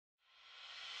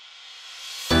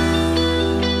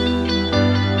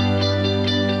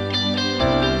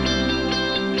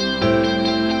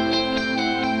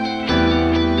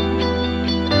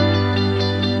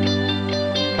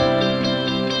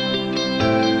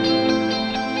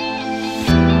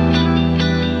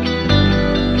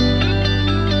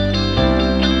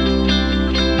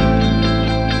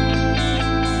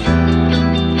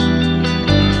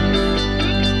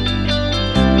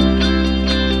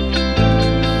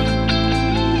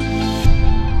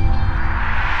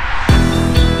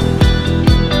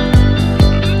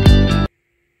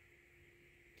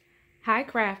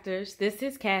crafters, this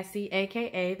is Cassie,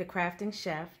 aka the Crafting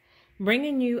Chef,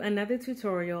 bringing you another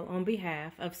tutorial on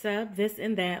behalf of Sub This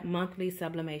and That monthly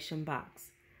sublimation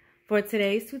box. For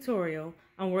today's tutorial,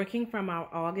 I'm working from our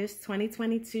August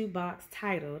 2022 box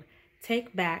titled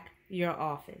Take Back Your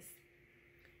Office.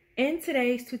 In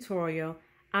today's tutorial,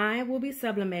 I will be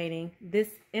sublimating this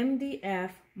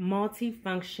MDF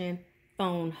Multifunction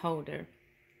Phone Holder.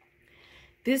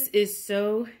 This is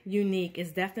so unique.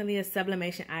 It's definitely a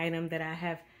sublimation item that I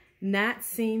have not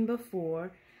seen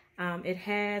before. It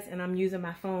has, and I'm using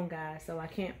my phone, guys, so I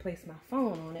can't place my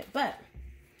phone on it, but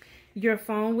your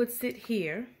phone would sit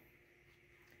here.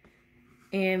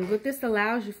 And what this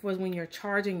allows you for is when you're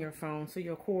charging your phone, so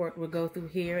your cord will go through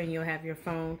here and you'll have your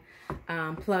phone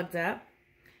plugged up.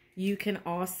 You can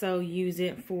also use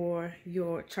it for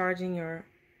your charging your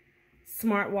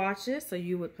smartwatches, so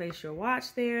you would place your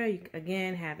watch there. You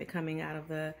again have it coming out of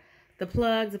the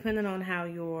plug, depending on how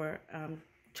your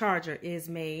charger is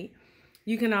made.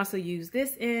 You can also use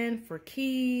this end for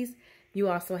keys. You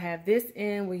also have this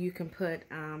end where you can put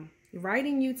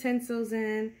writing utensils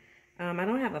in. I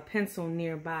don't have a pencil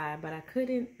nearby, but I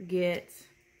couldn't get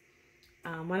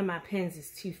one of my pens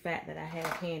is too fat that I had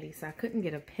handy, so I couldn't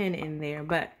get a pen in there,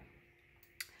 but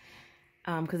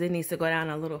because it needs to go down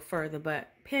a little further. But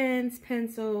pens,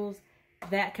 pencils,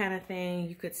 that kind of thing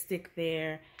you could stick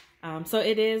there. So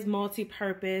it is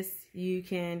multi-purpose. You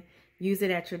can use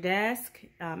it at your desk,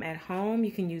 at home.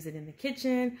 You can use it in the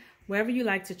kitchen, wherever you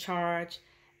like to charge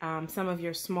some of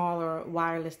your smaller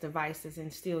wireless devices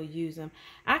and still use them.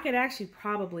 I could actually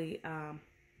probably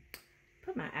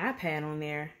put my iPad on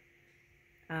there,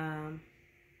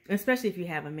 especially if you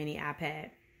have a mini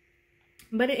iPad.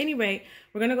 But at any rate,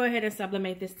 we're going to go ahead and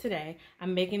sublimate this today.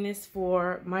 I'm making this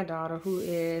for my daughter who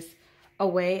is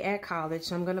away at college.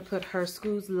 So I'm going to put her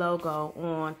school's logo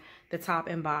on the top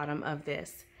and bottom of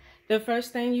this. The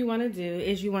first thing you want to do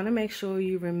is you want to make sure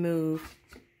you remove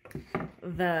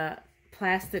the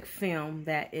plastic film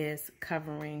that is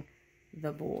covering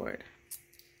the board.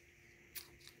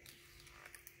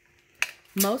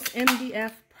 Most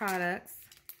MDF products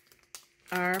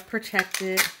are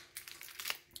protected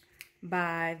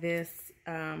by this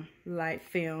light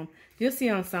film. You'll see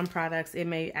on some products it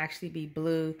may actually be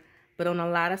blue, but on a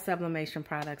lot of sublimation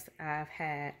products I've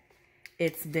had,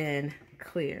 it's been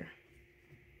clear.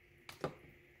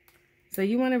 So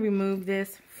you want to remove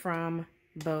this from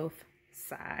both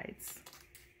sides,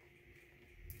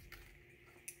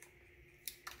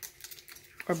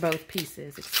 or both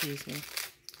pieces, excuse me.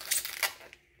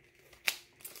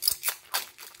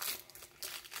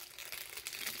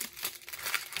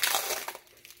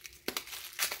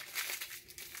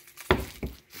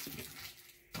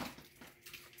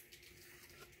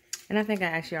 And I think I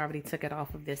actually already took it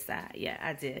off of this side. Yeah,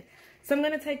 I did. So I'm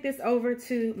going to take this over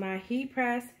to my heat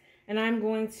press, and I'm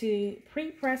going to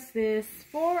pre-press this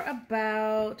for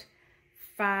about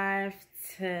 5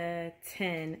 to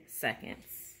 10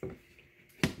 seconds.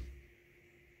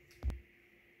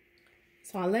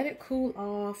 So I'll let it cool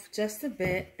off just a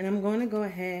bit, and I'm going to go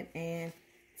ahead and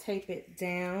tape it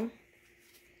down.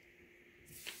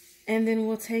 And then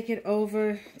we'll take it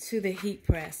over to the heat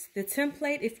press. The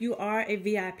template, if you are a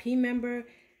VIP member,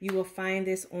 you will find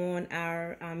this on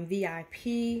our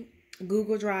VIP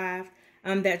Google Drive.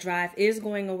 That drive is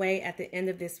going away at the end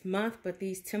of this month, but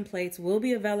these templates will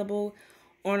be available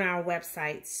on our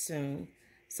website soon.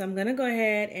 So I'm going to go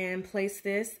ahead and place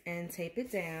this and tape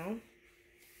it down.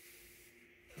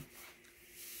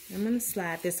 I'm going to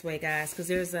slide this way, guys, because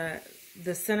there's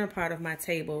the center part of my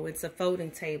table. It's a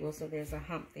folding table, so there's a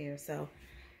hump there. So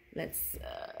let's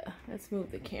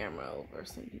move the camera over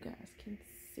so you guys can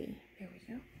see. There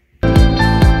we go.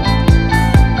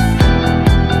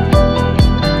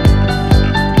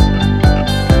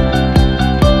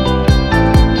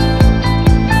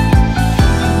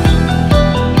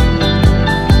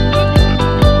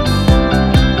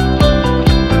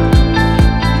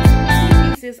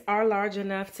 Are large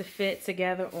enough to fit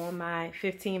together on my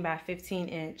 15 by 15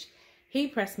 inch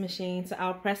heat press machine, so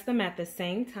I'll press them at the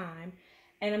same time,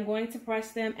 and I'm going to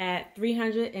press them at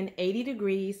 380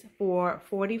 degrees for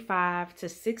 45 to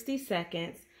 60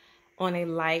 seconds on a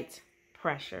light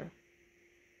pressure.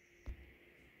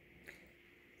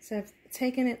 So I've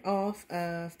taken it off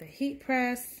of the heat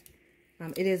press.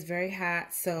 It is very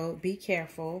hot, so be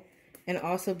careful, and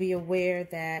also be aware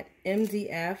that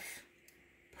MDF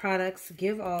products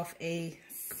give off a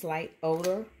slight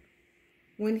odor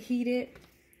when heated,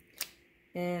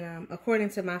 and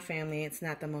according to my family, it's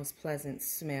not the most pleasant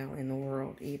smell in the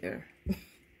world either.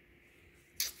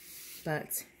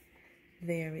 But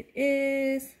there it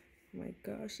is. Oh my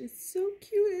gosh, it's so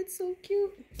cute. It's so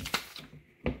cute.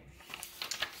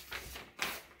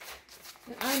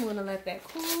 I'm going to let that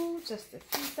cool just a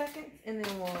few seconds, and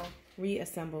then we'll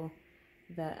reassemble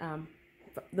the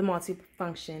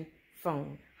multifunction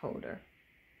phone holder.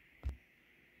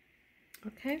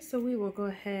 Okay, so we will go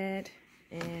ahead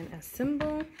and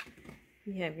assemble.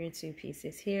 You have your two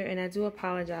pieces here, and I do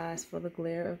apologize for the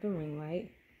glare of the ring light.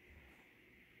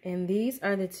 And these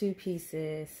are the two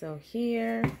pieces, so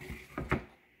here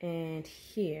and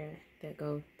here, that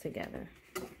go together.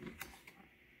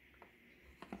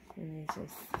 And they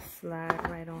just slide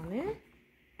right on there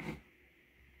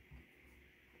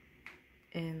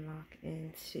and lock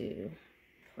into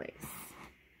place.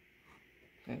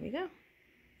 There we go.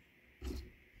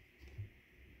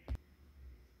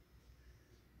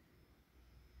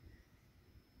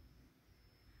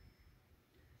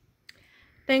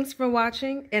 Thanks for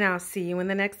watching, and I'll see you in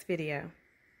the next video.